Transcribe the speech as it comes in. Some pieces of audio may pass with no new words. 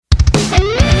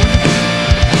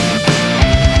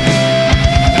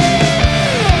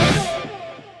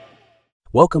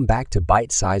Welcome back to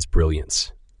Bite-Size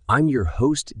Brilliance. I'm your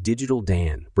host, Digital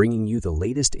Dan, bringing you the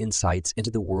latest insights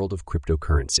into the world of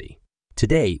cryptocurrency.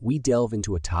 Today, we delve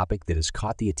into a topic that has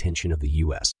caught the attention of the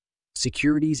U.S.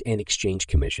 Securities and Exchange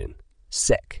Commission,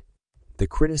 SEC. The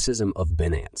criticism of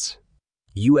Binance.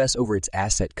 U.S. over its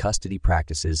asset custody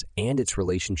practices and its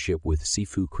relationship with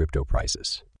SIFU crypto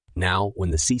prices. Now,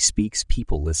 when the C speaks,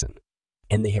 people listen.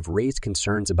 And they have raised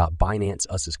concerns about Binance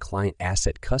US's client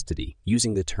asset custody,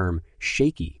 using the term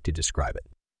shaky to describe it.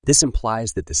 This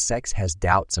implies that the SEC has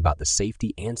doubts about the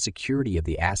safety and security of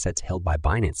the assets held by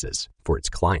Binance's for its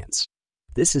clients.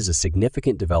 This is a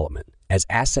significant development, as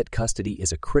asset custody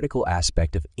is a critical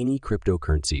aspect of any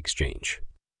cryptocurrency exchange.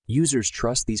 Users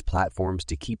trust these platforms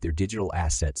to keep their digital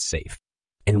assets safe.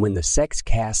 And when the SEC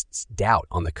casts doubt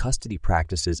on the custody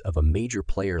practices of a major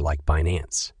player like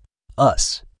Binance,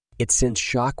 it sends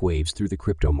shockwaves through the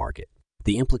crypto market.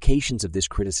 The implications of this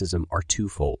criticism are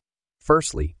twofold.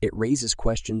 Firstly, it raises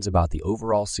questions about the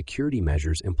overall security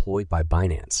measures employed by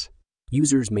Binance.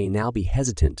 Users may now be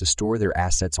hesitant to store their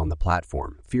assets on the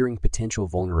platform, fearing potential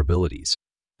vulnerabilities.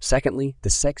 Secondly, the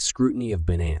SEC's scrutiny of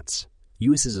Binance.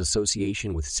 US's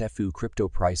association with SIFU crypto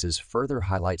prices further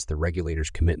highlights the regulator's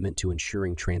commitment to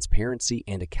ensuring transparency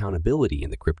and accountability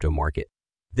in the crypto market.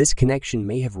 This connection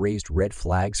may have raised red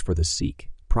flags for the SEC,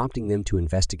 prompting them to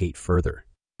investigate further.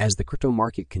 As the crypto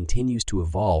market continues to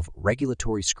evolve,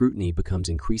 regulatory scrutiny becomes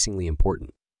increasingly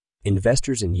important.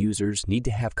 Investors and users need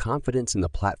to have confidence in the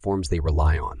platforms they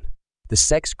rely on. The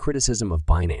SEC's criticism of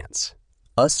Binance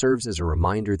serves as a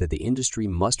reminder that the industry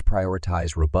must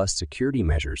prioritize robust security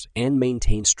measures and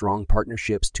maintain strong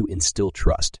partnerships to instill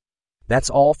trust. That's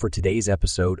all for today's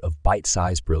episode of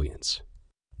Bite-Size Brilliance.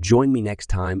 Join me next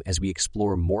time as we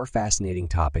explore more fascinating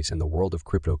topics in the world of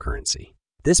cryptocurrency.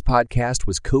 This podcast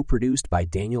was co-produced by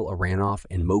Daniel Aranoff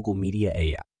and Mogul Media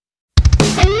AI.